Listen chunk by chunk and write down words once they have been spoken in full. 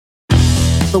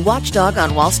the Watchdog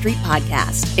on Wall Street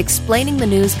podcast, explaining the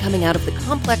news coming out of the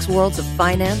complex worlds of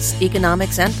finance,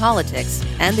 economics, and politics,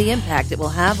 and the impact it will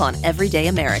have on everyday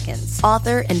Americans.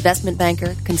 Author, investment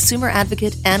banker, consumer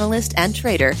advocate, analyst, and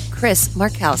trader, Chris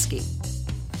Markowski.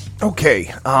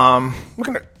 Okay, we're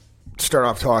going to start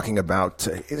off talking about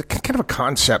kind of a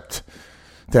concept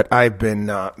that I've been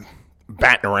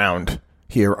batting around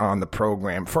here on the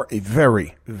program for a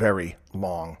very, very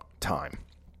long time.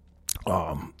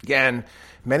 Again,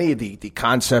 many of the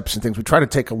concepts and things, we try to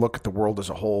take a look at the world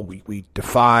as a whole. We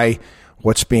defy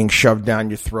what's being shoved down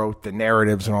your throat, the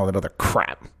narratives and all that other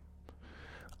crap.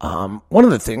 One of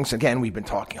the things, again, we've been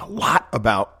talking a lot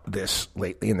about this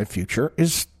lately in the future,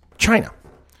 is China.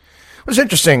 It was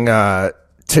interesting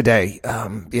today.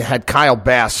 You had Kyle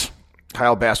Bass.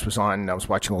 Kyle Bass was on, I was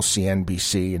watching a little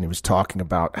CNBC, and he was talking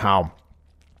about how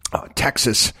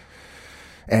Texas,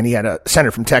 and he had a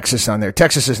senator from Texas on there.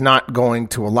 Texas is not going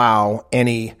to allow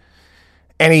any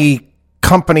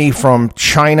company from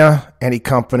China, any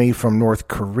company from North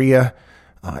Korea,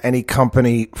 any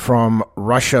company from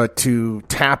Russia to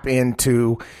tap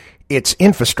into its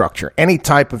infrastructure, any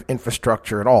type of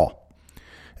infrastructure at all.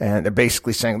 And they're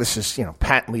basically saying this is,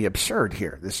 patently absurd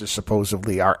here. This is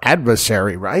supposedly our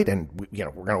adversary, right? And,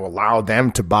 we're going to allow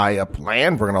them to buy up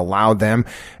land. We're going to allow them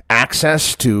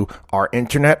access to our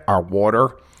internet, our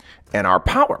water, and our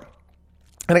power.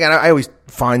 And again, I always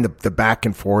find the back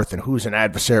and forth and who's an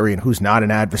adversary and who's not an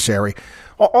adversary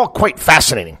all quite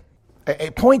fascinating.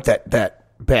 A point that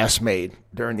Bass made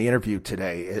during the interview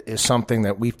today is something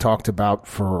that we've talked about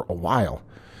for a while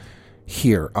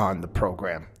here on the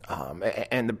program.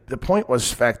 And the point was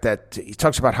the fact that he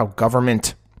talks about how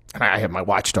government, and I have my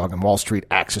watchdog on Wall Street,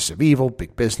 axis of evil,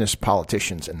 big business,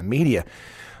 politicians, and the media.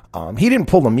 He didn't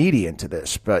pull the media into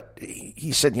this, but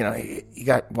he said, you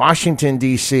got Washington,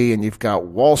 D.C., and you've got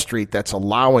Wall Street that's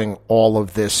allowing all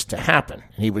of this to happen.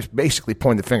 And he was basically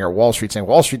pointing the finger at Wall Street, saying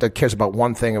Wall Street cares about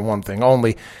one thing and one thing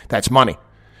only, that's money.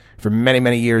 For many,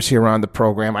 many years here on the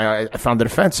program, I found it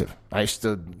offensive. I used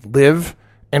to live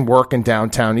and work in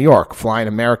downtown New York, flying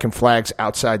American flags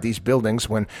outside these buildings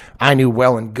when I knew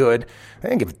well and good they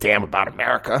didn't give a damn about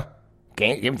America.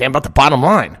 They give a damn about the bottom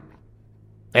line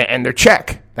and their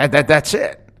check. That's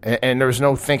it. And there was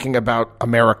no thinking about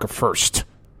America first.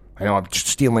 I know I'm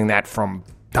stealing that from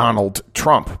Donald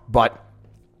Trump, but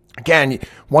again,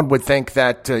 one would think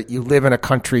that you live in a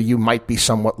country, you might be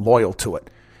somewhat loyal to it.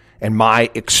 And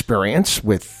my experience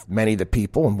with many of the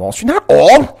people in Wall Street, not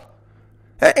all.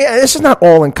 This is not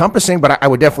all-encompassing, but I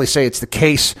would definitely say it's the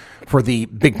case for the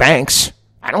big banks.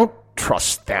 I don't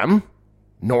trust them,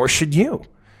 nor should you.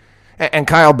 And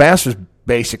Kyle Bass was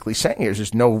basically saying there's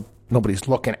just nobody's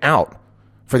looking out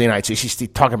for the United States. He's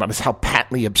talking about how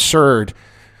patently absurd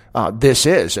this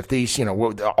is. If these,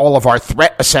 all of our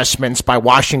threat assessments by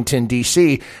Washington,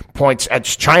 D.C. points at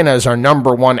China as our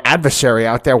number one adversary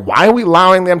out there, why are we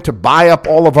allowing them to buy up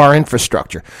all of our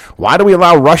infrastructure? Why do we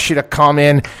allow Russia to come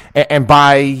in and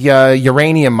buy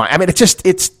uranium? I mean,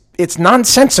 it's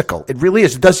nonsensical. It really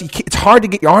is. It's hard to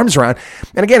get your arms around.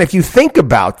 And again, if you think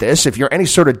about this, if you're any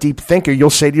sort of deep thinker, you'll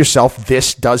say to yourself,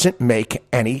 this doesn't make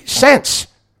any sense.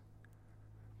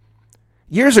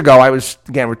 Years ago,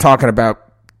 we're talking about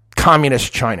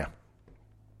communist China.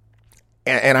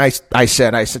 And I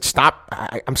said, stop.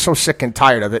 I'm so sick and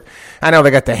tired of it. I know they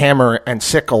got the hammer and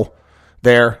sickle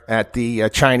there at the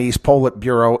Chinese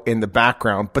Politburo in the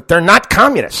background, but they're not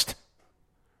communist.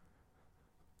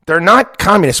 They're not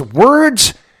communist.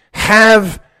 Words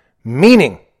have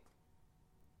meaning.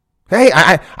 Hey,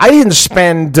 I didn't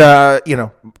spend, a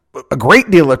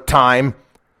great deal of time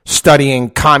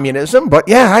studying communism, but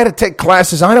yeah, I had to take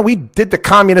classes on it. We did the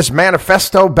Communist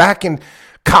Manifesto back in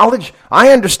college.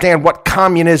 I understand what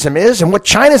communism is, and what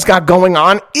China's got going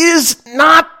on is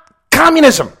not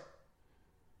communism.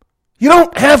 You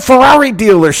don't have Ferrari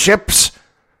dealerships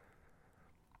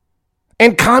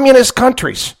in communist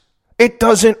countries. It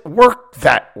doesn't work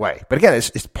that way. But again,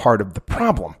 it's part of the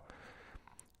problem.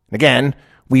 Again,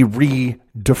 we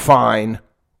redefine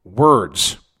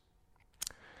words.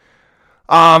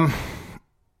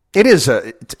 It's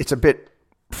a bit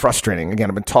frustrating. Again,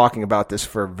 I've been talking about this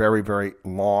for a very, very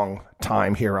long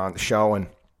time here on the show, and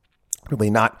really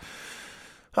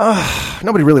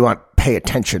nobody really want to pay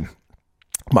attention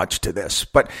much to this.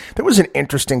 But there was an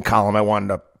interesting column I wanted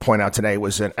to point out today. It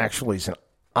was an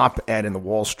op-ed in the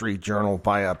Wall Street Journal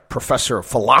by a professor of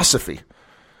philosophy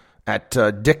at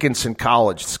Dickinson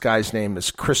College. This guy's name is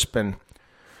Crispin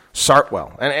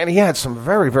Sartwell, and he had some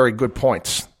very, very good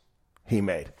points he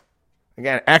made.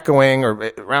 Again, echoing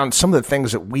or around some of the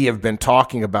things that we have been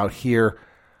talking about here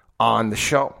on the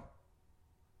show.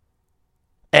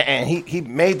 And he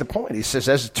made the point. He says,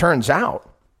 as it turns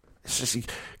out,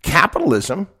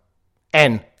 capitalism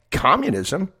and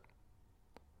communism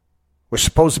were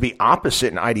supposed to be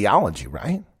opposite in ideology,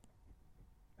 right?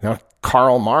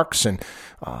 Karl Marx and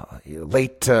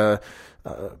late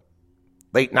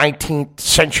 19th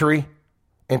century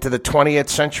into the 20th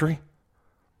century.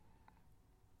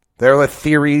 There were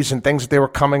theories and things that they were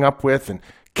coming up with, and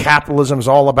capitalism is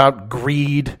all about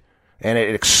greed, and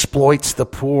it exploits the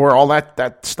poor, all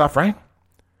that stuff, right?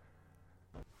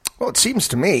 Well, it seems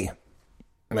to me,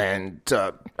 and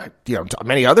to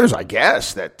many others, I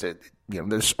guess, that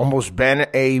there's almost been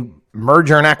a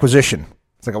merger and acquisition.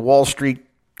 It's like a Wall Street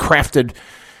crafted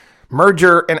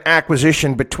merger and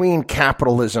acquisition between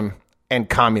capitalism and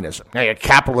communism. Now, you had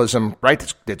capitalism,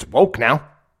 right? It's woke now.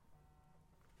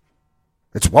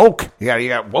 It's woke. You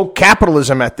got woke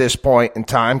capitalism at this point in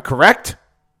time, correct?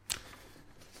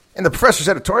 In the professor's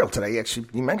editorial today,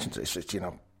 he mentions this. It's,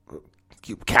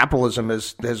 capitalism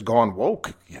has gone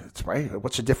woke. Yeah, that's right.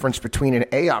 What's the difference between an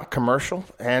AOC commercial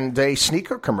and a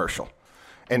sneaker commercial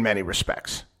in many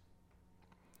respects?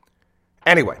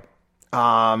 Anyway,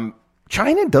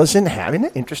 China doesn't have, isn't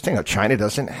it interesting how China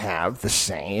doesn't have the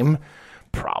same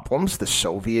problems the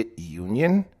Soviet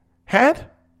Union had?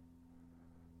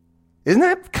 Isn't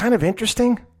that kind of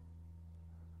interesting?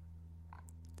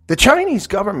 The Chinese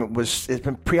government has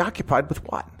been preoccupied with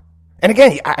what? And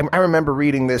again, I remember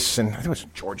reading this, and I think it was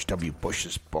George W.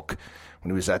 Bush's book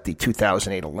when he was at the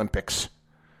 2008 Olympics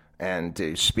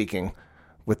and speaking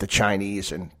with the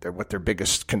Chinese and what their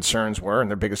biggest concerns were, and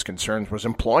their biggest concerns was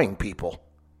employing people,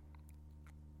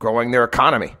 growing their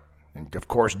economy. And of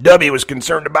course, W was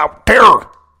concerned about terror.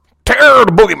 Terror,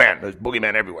 the boogeyman. There's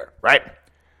boogeyman everywhere, right?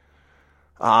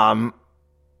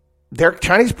 Their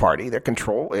Chinese party, their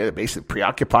control, basically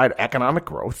preoccupied economic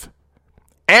growth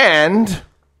and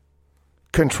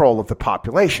control of the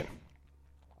population.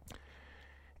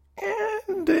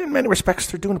 And in many respects,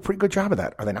 they're doing a pretty good job of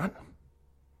that, are they not?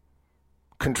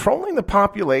 Controlling the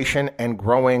population and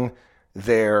growing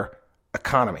their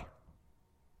economy.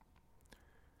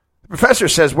 The professor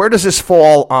says, where does this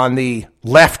fall on the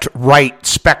left-right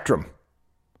spectrum?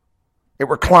 It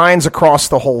reclines across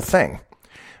the whole thing.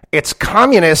 It's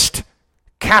communist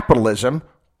capitalism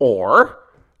or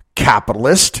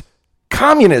capitalist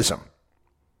communism.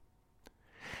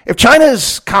 If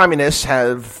China's communists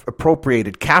have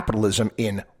appropriated capitalism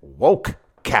in woke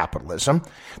capitalism,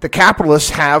 the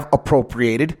capitalists have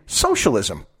appropriated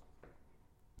socialism.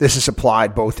 This is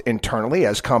applied both internally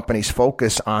as companies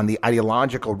focus on the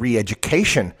ideological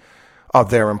re-education of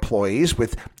their employees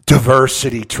with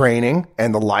diversity training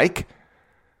and the like,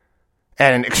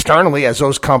 and externally as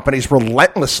those companies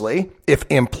relentlessly, if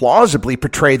implausibly,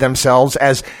 portray themselves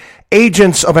as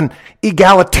agents of an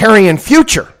egalitarian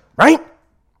future, right?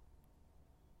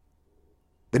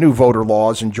 The new voter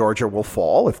laws in Georgia will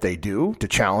fall, if they do, to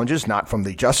challenges not from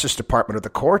the Justice Department or the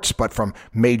courts, but from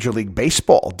Major League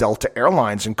Baseball, Delta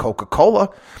Airlines, and Coca-Cola,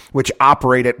 which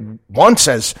operate at once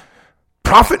as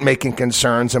profit-making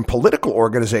concerns and political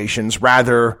organizations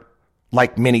rather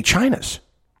like mini Chinas.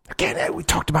 Again, we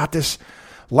talked about this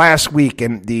last week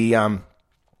in the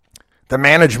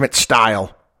management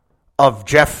style of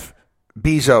Jeff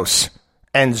Bezos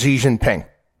and Xi Jinping.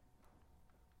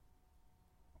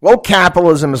 Woke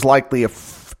capitalism is likely a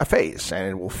phase, and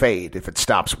it will fade if it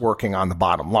stops working on the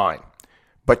bottom line.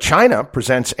 But China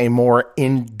presents a more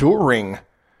enduring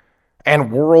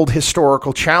and world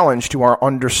historical challenge to our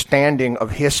understanding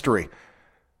of history.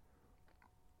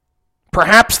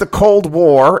 Perhaps the Cold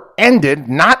War ended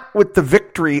not with the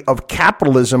victory of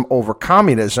capitalism over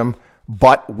communism,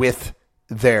 but with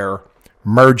their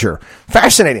merger.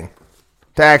 Fascinating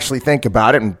to actually think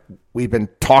about it, and we've been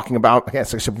talking about,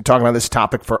 we've been talking about this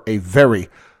topic for a very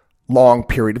long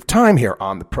period of time here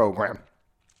on the program.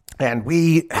 And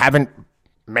we haven't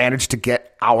managed to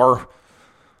get our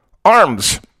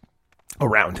arms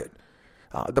around it.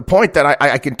 The point that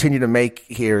I continue to make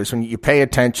here is when you pay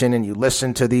attention and you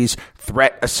listen to these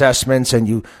threat assessments and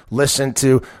you listen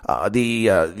to the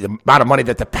amount of money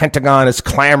that the Pentagon is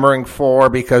clamoring for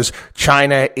because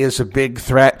China is a big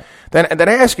threat, then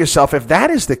ask yourself, if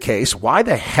that is the case, why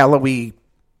the hell are we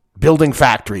building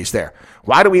factories there?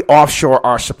 Why do we offshore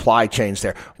our supply chains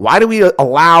there? Why do we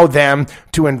allow them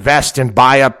to invest and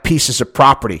buy up pieces of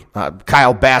property?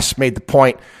 Kyle Bass made the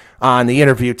point on the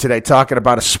interview today, talking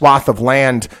about a swath of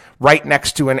land right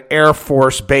next to an Air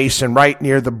Force base and right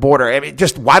near the border. I mean,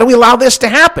 just why do we allow this to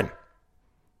happen?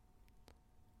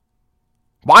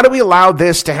 Why do we allow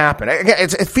this to happen?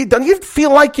 Don't you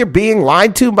feel like you're being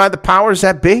lied to by the powers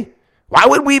that be? Why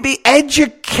would we be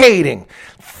educating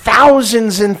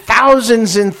thousands and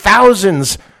thousands and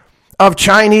thousands of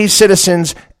Chinese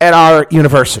citizens at our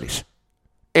universities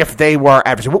if they were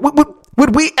adversaries.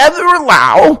 Would we ever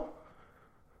allow,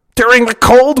 during the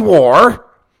Cold War,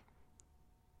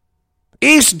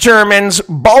 East Germans,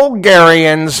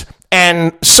 Bulgarians,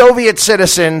 and Soviet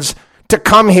citizens to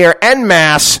come here en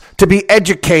masse to be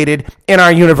educated in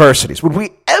our universities? Would we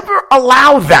ever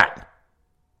allow that?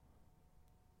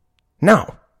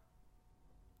 No.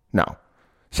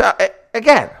 So,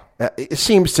 again, it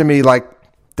seems to me like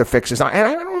the fix is not, and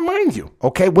I don't remind you,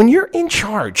 okay, when you're in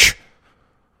charge,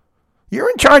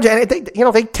 and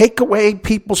they take away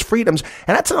people's freedoms,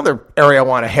 and that's another area I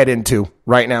want to head into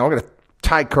right now. We're going to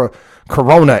tie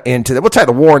Corona into that. We'll tie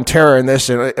the war and terror in this,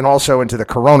 and also into the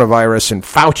coronavirus and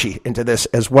Fauci into this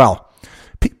as well.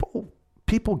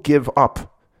 People give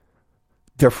up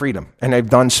their freedom, and they've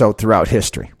done so throughout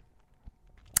history.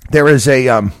 There is a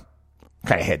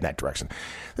kind of head in that direction.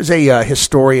 There's a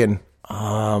historian.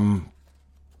 I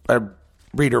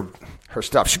read her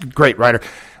stuff. She's a great writer.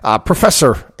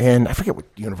 Professor in, I forget what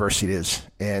university it is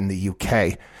in the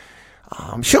UK.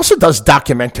 She also does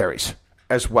documentaries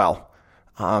as well.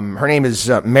 Her name is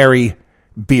Mary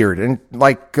Beard. And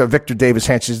like Victor Davis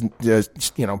Hanson,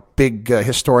 she's big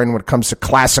historian when it comes to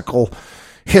classical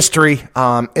history,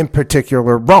 in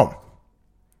particular Rome.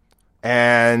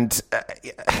 And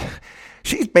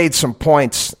she's made some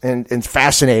points and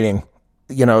fascinating,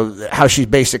 how she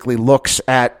basically looks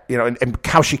at, and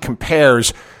how she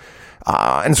compares,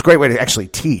 and it's a great way to actually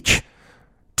teach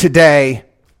today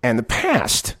and the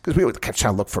past, because we would kind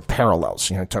of look for parallels.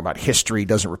 Talk about history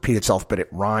doesn't repeat itself, but it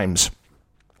rhymes.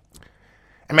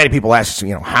 And many people ask,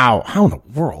 how in the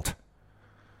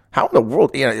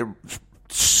world,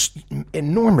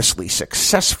 enormously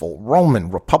successful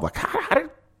Roman Republic,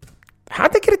 how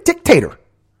did they get a dictator?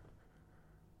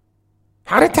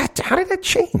 How did that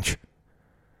change?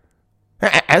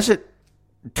 As it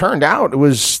turned out, it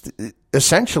was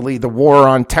essentially the war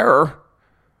on terror.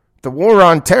 The war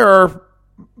on terror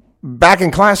back in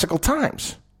classical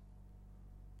times.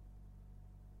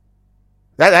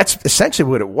 That's essentially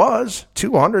what it was.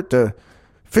 200 to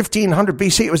 1500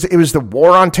 BC. It was the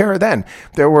war on terror then.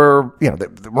 There were,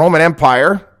 the Roman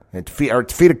Empire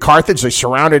defeated Carthage. They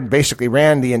surrounded, basically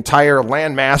ran the entire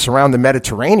landmass around the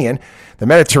Mediterranean. The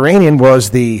Mediterranean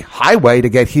was the highway to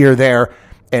get here, there,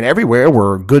 and everywhere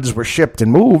where goods were shipped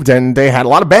and moved, and they had a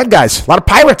lot of bad guys, a lot of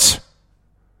pirates.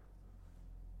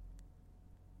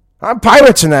 A lot of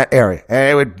pirates in that area. And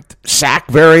they would sack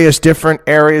various different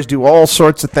areas, do all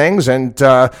sorts of things, and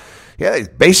they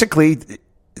basically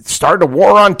started a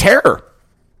war on terror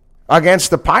against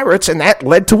the pirates, and that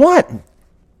led to what?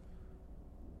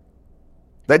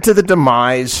 Led to the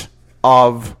demise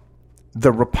of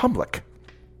the Republic.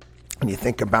 And you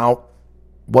think about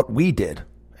what we did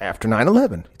after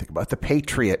 9/11. You think about the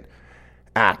Patriot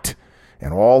Act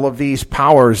and all of these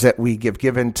powers that we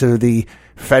given to the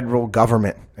federal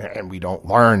government. And we don't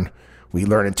learn. We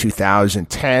learn in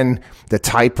 2010 the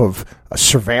type of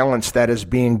surveillance that is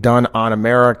being done on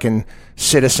American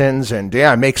citizens. And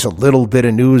it makes a little bit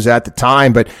of news at the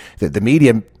time, but the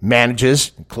media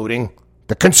manages, including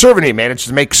the conservative, manages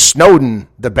to make Snowden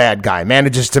the bad guy,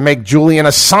 manages to make Julian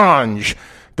Assange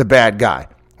the bad guy,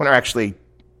 when they're actually,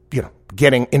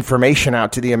 getting information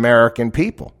out to the American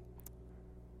people.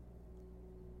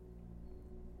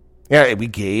 Yeah, we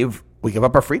give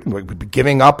up our freedom. We're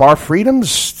giving up our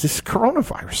freedoms to this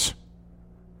coronavirus.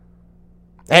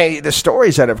 Hey, the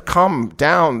stories that have come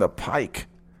down the pike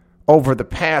over the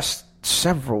past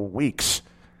several weeks,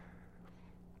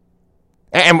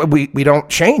 and we don't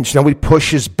change. Nobody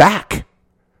pushes back.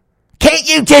 Can't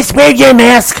you just wear your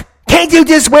mask? Can't you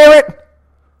just wear it?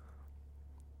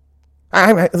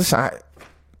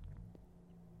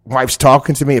 Wife's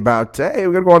talking to me about, hey,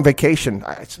 we're going to go on vacation.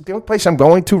 The only place I'm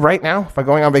going to right now, if I'm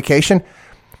going on vacation,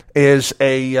 is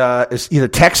either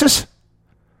Texas.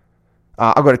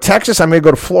 I'll go to Texas. I may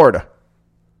go to Florida.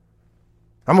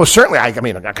 I'm most certainly, I'm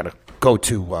not going to go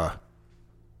to, not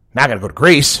going to go to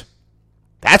Greece.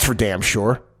 That's for damn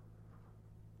sure.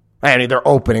 And they're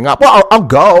opening up. Well, I'll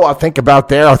go. I'll think about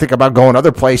there. I'll think about going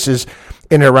other places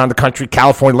in and around the country,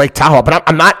 California, Lake Tahoe. But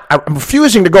I'm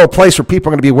refusing to go a place where people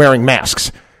are going to be wearing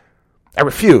masks. I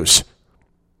refuse.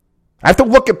 I have to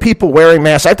look at people wearing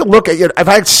masks. I have to look at, if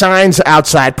I had signs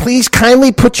outside, please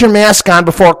kindly put your mask on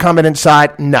before coming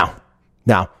inside. No.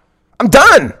 I'm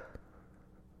done.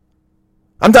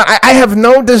 I have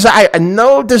no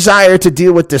desire to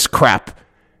deal with this crap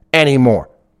anymore.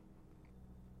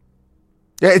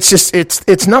 It's just,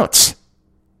 it's nuts.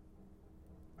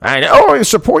 I know you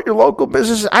support your local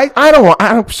businesses.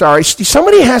 I'm sorry.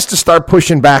 Somebody has to start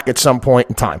pushing back at some point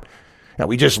in time. Now,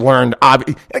 we just learned,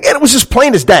 again, it was as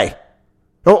plain as day.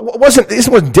 This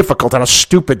wasn't difficult on how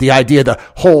stupid the idea of the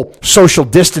whole social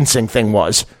distancing thing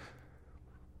was.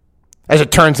 As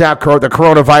it turns out, the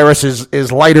coronavirus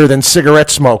is lighter than cigarette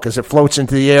smoke as it floats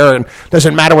into the air, and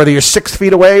doesn't matter whether you're 6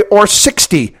 feet away or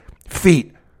 60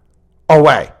 feet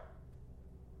away.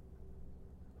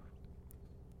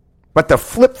 But the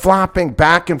flip-flopping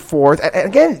back and forth, and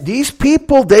again, these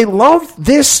people, they love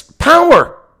this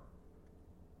power.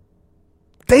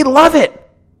 They love it.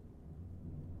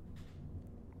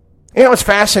 You know, it's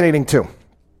fascinating, too.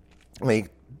 Let me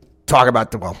talk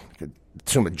about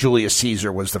assume that Julius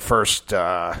Caesar was the first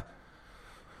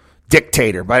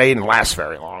dictator, but he didn't last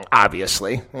very long,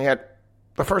 obviously. He had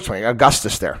the first one,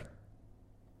 Augustus there.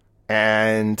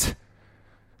 And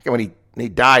when he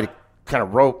died, he kind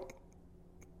of wrote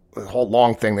the whole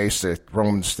long thing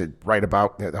Romans did write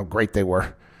about how great they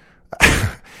were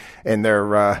in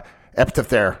their epitaph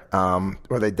there,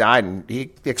 where they died, and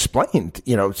he explained,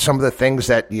 some of the things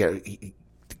that a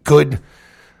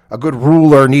good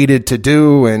ruler needed to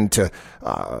do, and to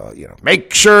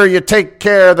make sure you take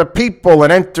care of the people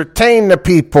and entertain the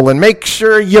people, and make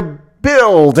sure you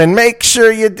build, and make sure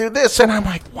you do this. And I'm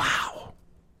like, wow.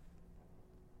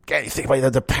 Again, you think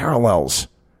about the parallels.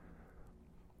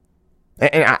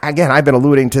 And again, I've been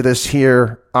alluding to this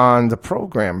here on the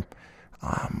program.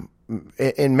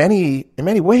 In many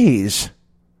ways,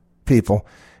 people,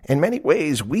 in many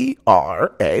ways, we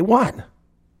are a what?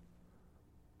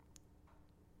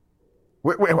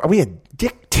 Are we a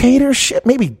dictatorship?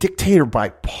 Maybe dictator by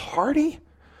party?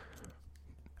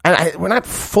 And we're not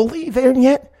fully there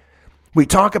yet. We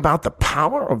talk about the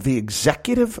power of the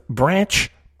executive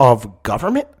branch of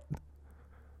government.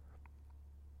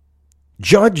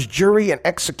 Judge, jury, and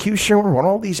executioner, and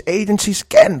all these agencies,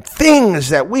 again, things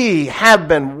that we have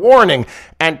been warning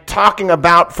and talking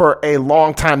about for a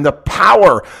long time. The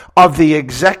power of the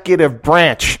executive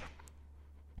branch,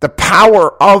 the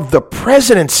power of the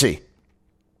presidency.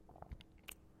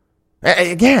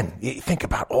 Again, you think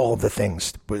about all of the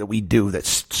things that we do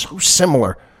that's so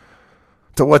similar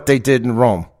to what they did in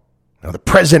Rome. The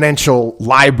presidential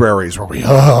libraries where we,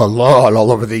 Lord,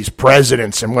 all over these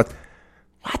presidents and what?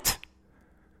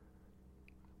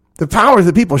 The power of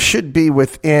the people should be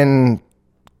within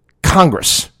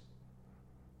Congress.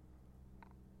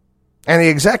 And the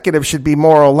executive should be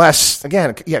more or less,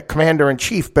 again,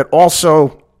 commander-in-chief, but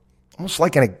also almost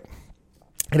like an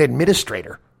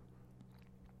administrator.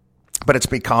 But it's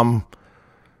become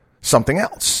something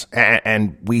else.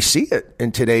 And we see it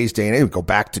in today's day and age. We go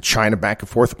back to China, back and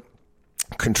forth,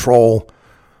 control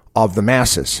of the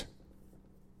masses.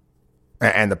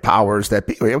 And the powers that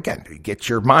be, again, get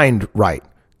your mind right.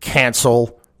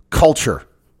 Cancel culture.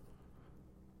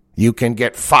 You can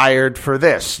get fired for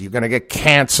this. You're going to get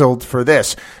canceled for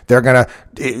this. They're going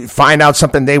to find out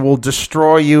something. They will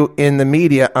destroy you in the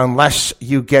media unless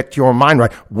you get your mind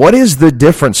right. What is the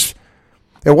difference?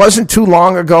 It wasn't too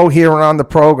long ago here on the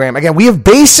program. Again, we have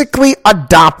basically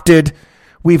adopted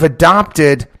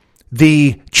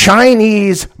the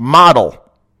Chinese model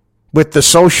with the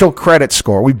social credit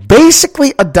score. We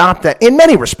basically adopt that in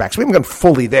many respects. We haven't gone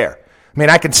fully there. I mean,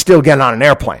 I can still get on an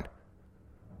airplane.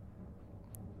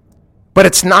 But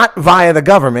it's not via the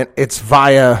government. It's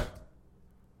via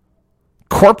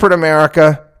corporate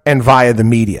America and via the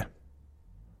media.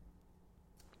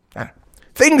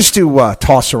 Things to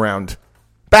toss around,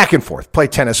 back and forth, play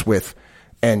tennis with,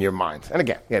 and your mind. And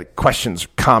again, you had questions,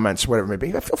 comments, whatever it may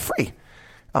be, feel free.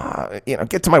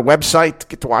 Get to my website,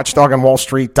 get to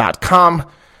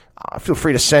watchdogonwallstreet.com. Feel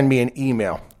free to send me an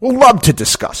email. We'll love to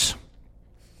discuss.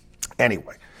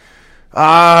 Anyway,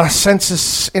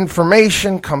 census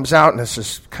information comes out, and this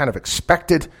is kind of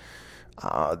expected.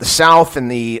 The South and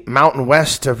the Mountain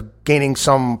West have gaining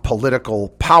some political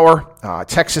power.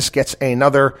 Texas gets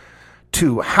another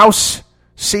 2 House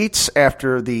seats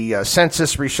after the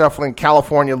census reshuffling.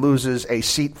 California loses a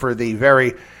seat for the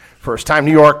very first time.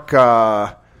 New York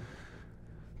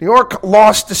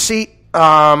lost a seat.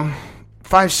 5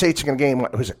 states are going to gain.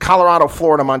 Who's it? Colorado,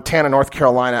 Florida, Montana, North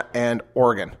Carolina, and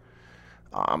Oregon.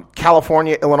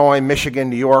 California, Illinois, Michigan,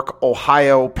 New York,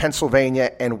 Ohio,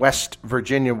 Pennsylvania, and West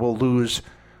Virginia will lose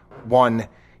 1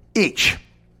 each.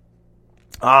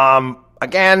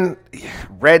 Again,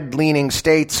 red-leaning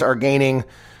states are gaining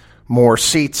more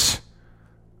seats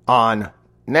on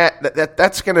net.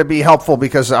 That's going to be helpful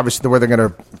because obviously where they're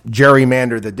going to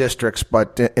gerrymander the districts,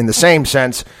 but in the same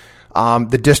sense,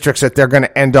 the districts that they're going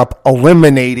to end up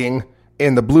eliminating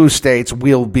in the blue states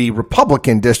will be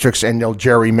Republican districts, and they'll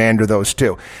gerrymander those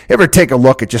too. Ever take a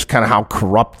look at just kind of how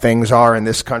corrupt things are in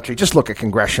this country? Just look at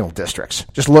congressional districts.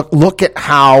 Just look at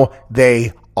how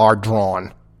they are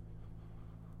drawn.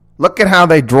 Look at how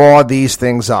they draw these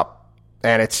things up,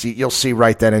 and you'll see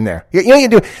right then and there. You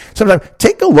do sometimes.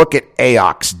 Take a look at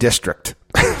AOC's district.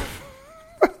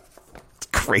 It's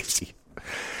crazy.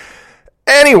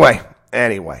 Anyway,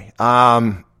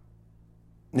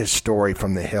 this story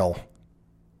from The Hill.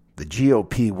 The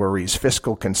GOP worries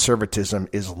fiscal conservatism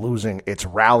is losing its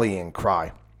rallying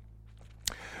cry.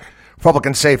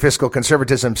 Republicans say fiscal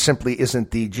conservatism simply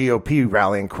isn't the GOP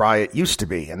rallying cry it used to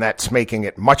be, and that's making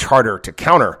it much harder to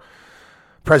counter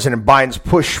President Biden's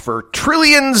push for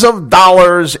trillions of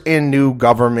dollars in new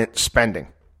government spending.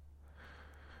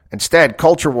 Instead,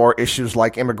 culture war issues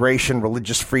like immigration,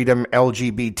 religious freedom,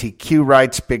 LGBTQ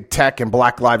rights, big tech, and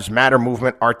Black Lives Matter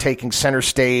movement are taking center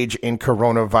stage in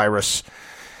coronavirus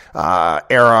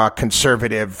era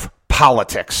conservative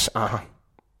politics.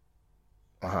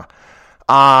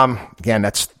 Again,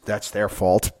 that's their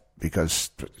fault because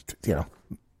they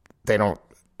don't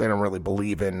really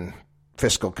believe in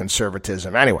fiscal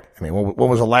conservatism. Anyway, I mean, when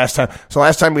was the last time? So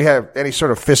last time we had any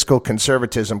sort of fiscal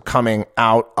conservatism coming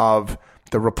out of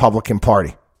the Republican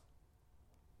Party.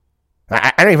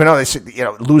 I don't even know they said,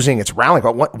 losing its rallying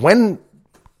cry. When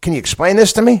can you explain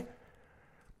this to me?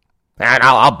 And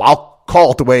I'll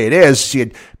call it the way it is.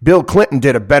 Bill Clinton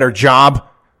did a better job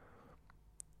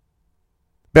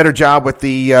with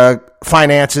the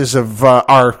finances of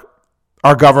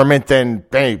our government than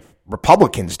any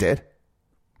Republicans did.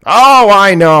 Oh,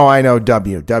 I know.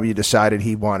 W decided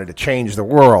he wanted to change the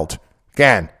world.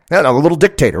 Again, a little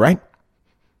dictator, right?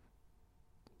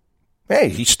 Hey,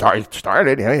 he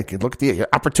started. You can look at the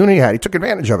opportunity he had. He took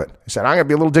advantage of it. He said, I'm going to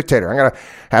be a little dictator. I'm going to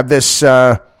have this,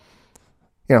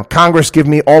 Congress give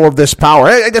me all of this power.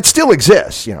 It still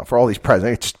exists, for all these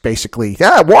presidents. It's basically,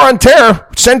 war on terror.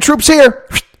 Send troops here.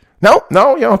 No,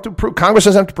 you don't have to prove. Congress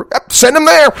doesn't have to prove. Send them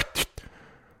there.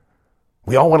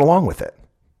 We all went along with it.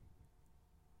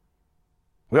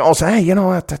 We all say, hey,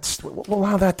 we'll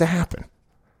allow that to happen.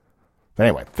 But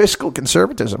anyway, fiscal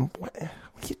conservatism, what are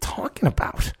you talking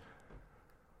about?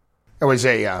 There was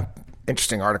a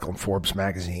interesting article in Forbes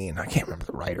magazine. I can't remember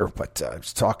the writer, but it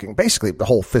was talking basically the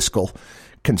whole fiscal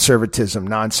conservatism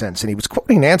nonsense. And he was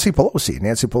quoting Nancy Pelosi.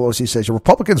 Nancy Pelosi says,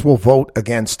 Republicans will vote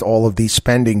against all of these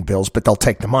spending bills, but they'll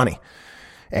take the money.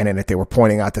 And in it, they were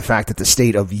pointing out the fact that the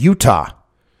state of Utah,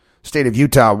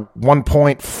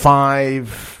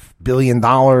 $1.5 billion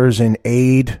in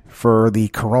aid for the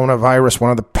coronavirus,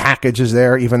 one of the packages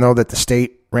there, even though that the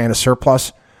state ran a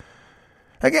surplus.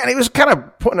 Again, he was kind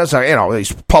of putting us,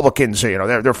 these Republicans,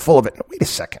 they're full of it. Wait a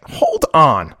second. Hold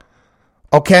on.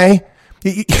 Okay?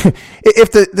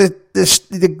 If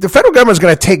the federal government is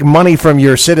going to take money from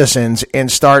your citizens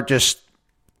and start just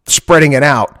spreading it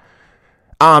out,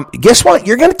 guess what?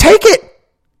 You're going to take it.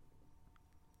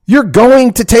 You're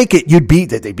going to take it.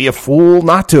 They'd be a fool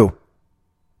not to.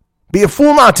 Be a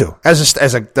fool not to, as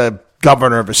the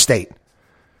governor of a state.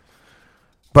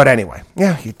 But anyway,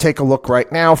 you take a look right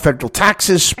now. Federal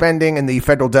taxes, spending, and the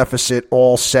federal deficit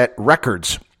all set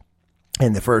records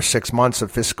in the first 6 months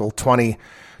of fiscal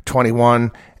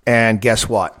 2021. And guess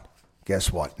what?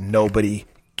 Nobody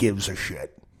gives a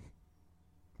shit.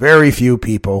 Very few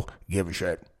people give a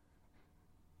shit.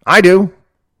 I do.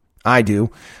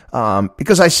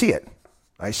 Because I see it.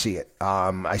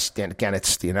 Again,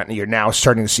 it's you're now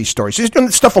starting to see stories.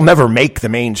 This stuff will never make the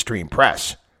mainstream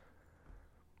press.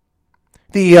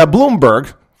 The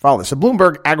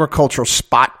Bloomberg Agricultural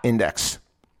Spot Index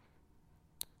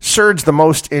surged the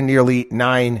most in nearly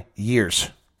 9 years.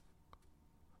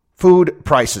 Food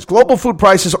prices. Global food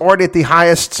prices are already at the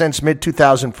highest since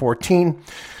mid-2014.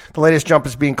 The latest jump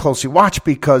is being closely watched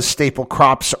because staple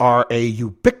crops are a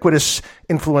ubiquitous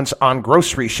influence on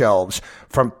grocery shelves,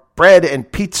 from bread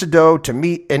and pizza dough to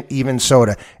meat and even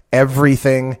soda.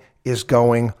 Everything is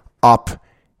going up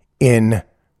in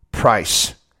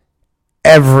price.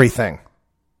 Everything.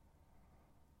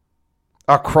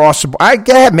 Across the board. I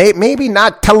get maybe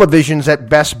not televisions at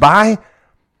Best Buy.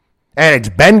 And it's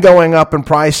been going up in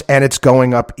price, and it's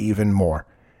going up even more.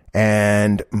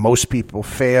 And most people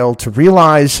fail to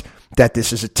realize that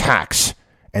this is a tax.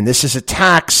 And this is a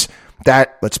tax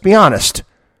that, let's be honest,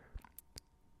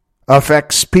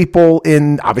 affects people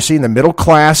obviously in the middle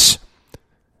class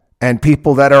and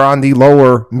people that are on the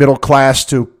lower middle class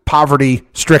to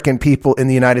poverty-stricken people in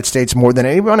the United States more than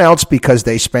anyone else, because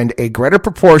they spend a greater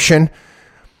proportion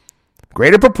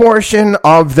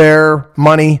of their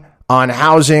money on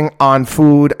housing, on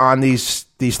food, on these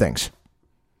things.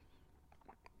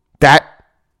 That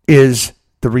is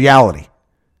the reality.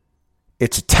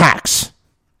 It's a tax.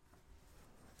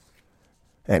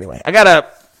 Anyway, I got to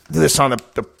do this on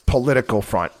the political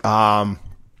front.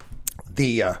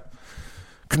 The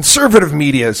conservative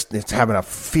media is having a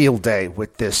field day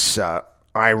with this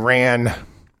Iran,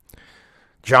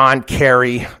 John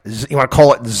Kerry, you want to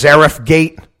call it Zarif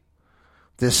Gate?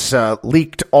 This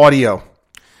leaked audio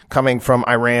coming from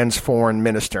Iran's foreign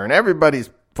minister. And everybody's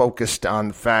focused on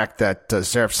the fact that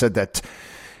Zarif said that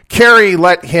Kerry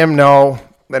let him know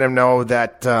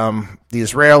that the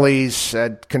Israelis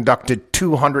had conducted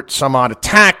 200 some odd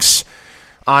attacks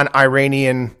on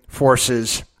Iranian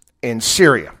forces in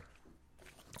Syria.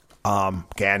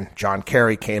 Again, John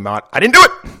Kerry came out, I didn't do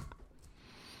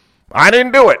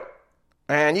it.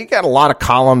 And you got a lot of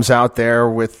columns out there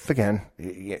with, again,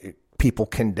 people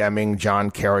condemning John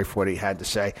Kerry for what he had to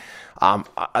say.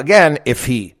 Again, if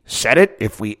he said it,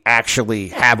 if we actually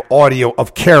have audio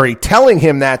of Kerry telling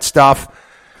him that stuff,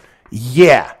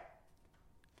 yeah,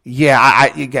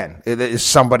 again, it is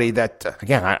somebody that,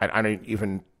 again, I don't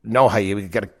even know how you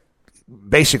got to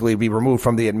basically be removed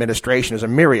from the administration. There's a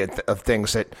myriad of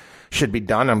things that should be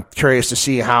done. I'm curious to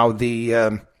see how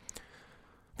the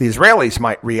Israelis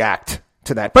might react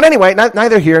to that. But anyway,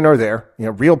 neither here nor there.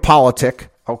 Real politic,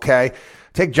 okay?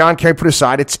 Take John Kerry, put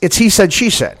aside. It's he said, she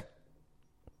said.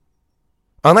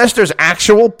 Unless there's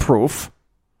actual proof,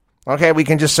 okay, we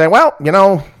can just say, well,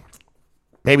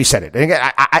 maybe said it. And again,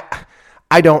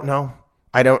 I don't know.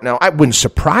 It wouldn't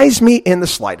surprise me in the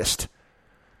slightest.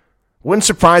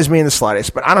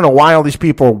 But I don't know why all these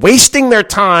people are wasting their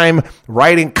time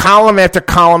writing column after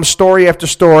column, story after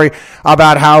story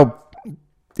about how,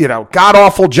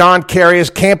 god-awful John Kerry is.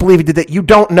 Can't believe he did that. You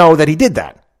don't know that he did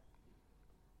that.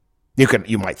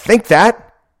 You might think that.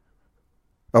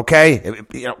 Okay?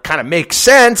 It kind of makes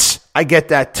sense. I get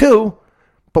that too.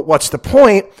 But what's the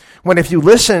point when if you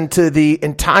listen to the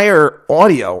entire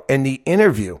audio and the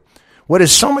interview, what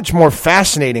is so much more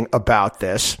fascinating about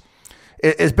this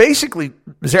is basically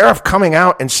Zarif coming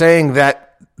out and saying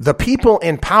that the people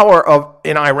in power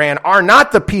in Iran are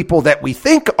not the people that we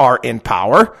think are in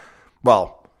power.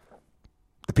 Well,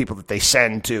 the people that they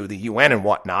send to the UN and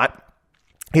whatnot.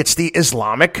 It's the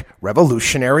Islamic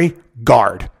Revolutionary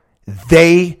Guard.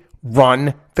 They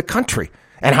run the country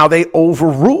and how they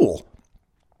overrule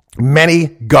many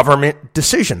government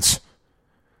decisions.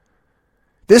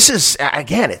 This is,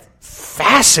 again,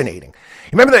 fascinating.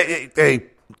 Remember the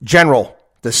general,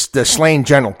 the slain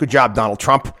general, good job, Donald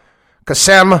Trump,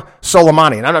 Qasem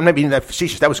Soleimani, and I'm not being that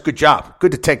facetious, that was a good job.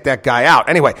 Good to take that guy out.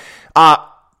 Anyway,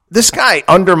 this guy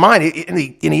undermined, in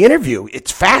the interview,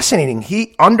 it's fascinating,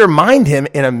 he undermined him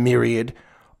in a myriad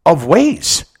of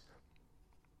ways.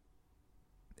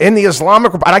 And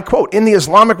I quote, in the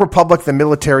Islamic Republic, the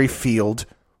military field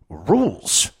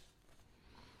rules.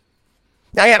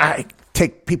 Now, again, I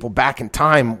take people back in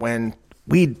time when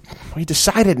we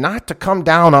decided not to come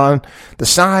down on the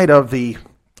side of the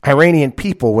Iranian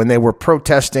people when they were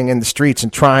protesting in the streets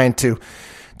and trying to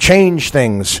change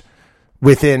things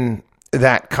within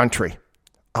that country.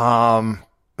 Again,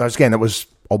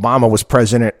 Obama was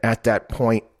president at that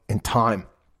point in time.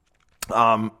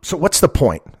 So what's the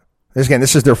point? Again,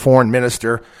 this is their foreign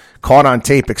minister caught on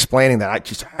tape explaining that I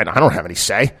don't have any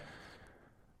say.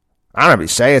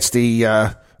 It's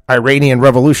the Iranian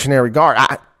Revolutionary Guard.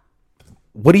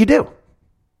 What do you do?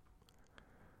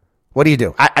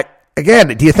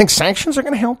 Again, do you think sanctions are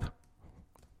going to help?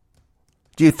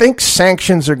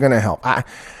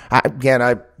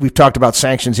 We've talked about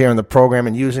sanctions here in the program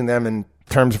and using them in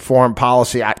terms of foreign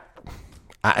policy.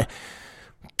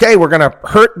 Okay, we're going to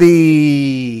hurt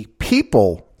the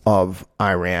people of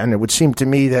Iran. It would seem to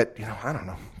me that, I don't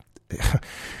know.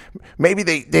 Maybe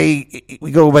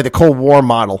we go by the Cold War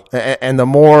model, and the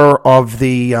more of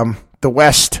the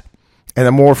West and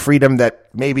the more freedom that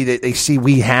maybe they see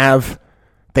we have,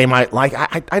 they might like.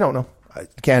 I don't know.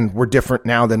 Again, we're different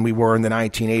now than we were in the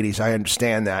 1980s. I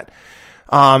understand that.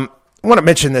 I want to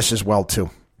mention this as well too.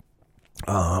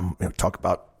 Talk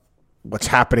about what's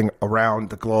happening around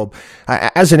the globe.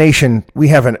 As a nation, we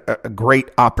have a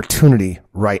great opportunity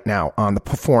right now on the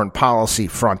foreign policy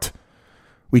front.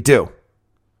 We do.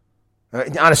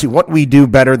 Honestly, what we do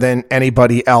better than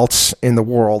anybody else in the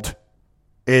world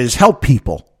is help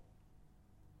people.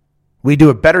 We do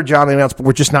a better job than anyone else, but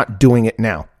we're just not doing it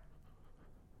now.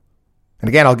 And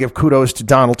again, I'll give kudos to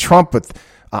Donald Trump with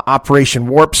Operation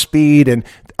Warp Speed and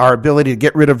our ability to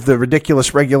get rid of the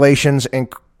ridiculous regulations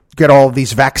and get all of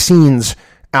these vaccines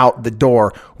out the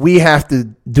door. We have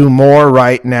to do more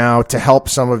right now to help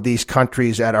some of these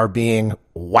countries that are being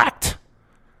whacked.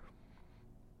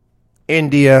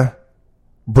 India,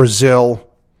 Brazil,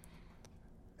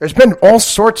 There's been all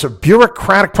sorts of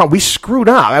bureaucratic problems. We screwed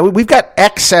up. We've got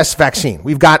excess vaccine.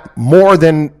 We've got more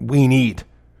than we need.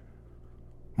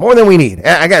 More than we need.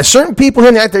 I got certain people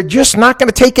in there, they're just not going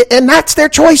to take it, and that's their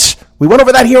choice. We went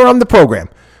over that here on the program.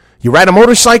 You ride a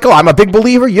motorcycle, I'm a big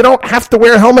believer, you don't have to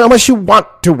wear a helmet unless you want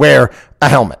to wear a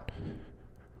helmet.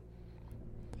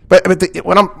 But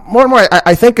when I'm more and more,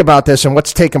 I think about this and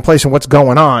what's taking place and what's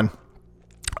going on.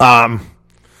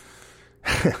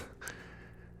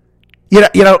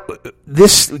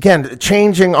 This again,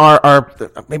 changing our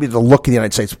maybe the look of the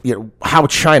United States. How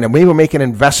China, we were making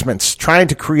investments, trying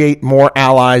to create more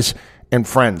allies and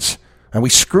friends, and we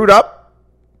screwed up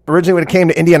originally when it came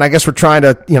to India. And I guess we're trying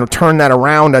to turn that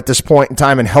around at this point in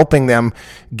time and helping them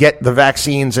get the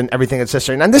vaccines and everything that's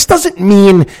necessary. And this doesn't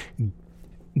mean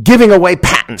giving away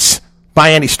patents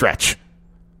by any stretch.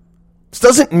 This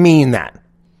doesn't mean that.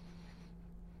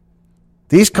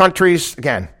 These countries,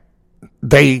 again,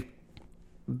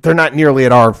 they're not nearly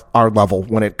at our level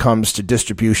when it comes to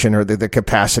distribution or the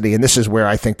capacity, and this is where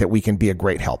I think that we can be a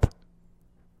great help.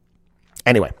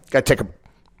 Anyway, got to take a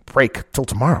break till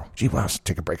tomorrow. Gee, wow,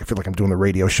 take a break. I feel like I'm doing the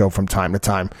radio show from time to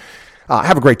time.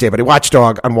 Have a great day, buddy.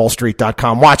 Watchdog on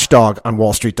WallStreet.com. Watchdog on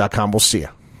WallStreet.com. We'll see you.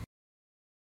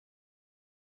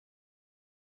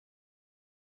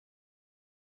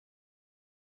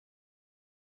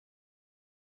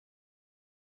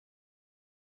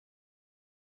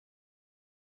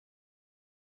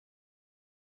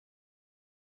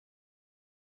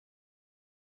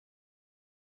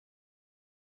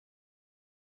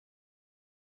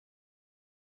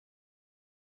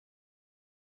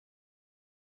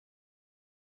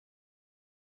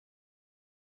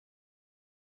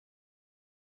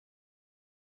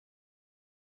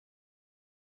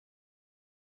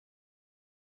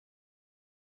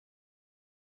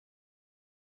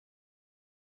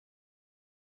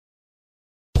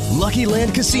 Lucky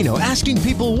Land Casino, asking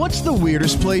people, what's the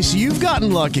weirdest place you've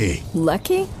gotten lucky?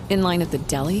 Lucky? In line at the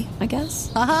deli, I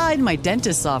guess? Aha, in my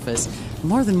dentist's office.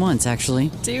 More than once,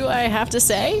 actually. Do I have to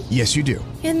say? Yes, you do.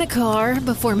 In the car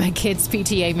before my kids'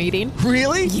 PTA meeting.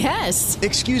 Really? Yes.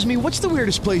 Excuse me, what's the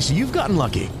weirdest place you've gotten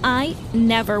lucky? I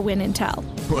never win and tell.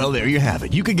 Well, there you have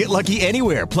it. You can get lucky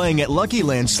anywhere, playing at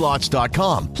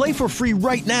LuckyLandSlots.com. Play for free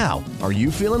right now. Are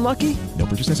you feeling lucky? No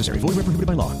purchase necessary. Void where prohibited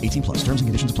by law. 18+. Terms and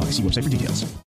conditions apply. See website for details.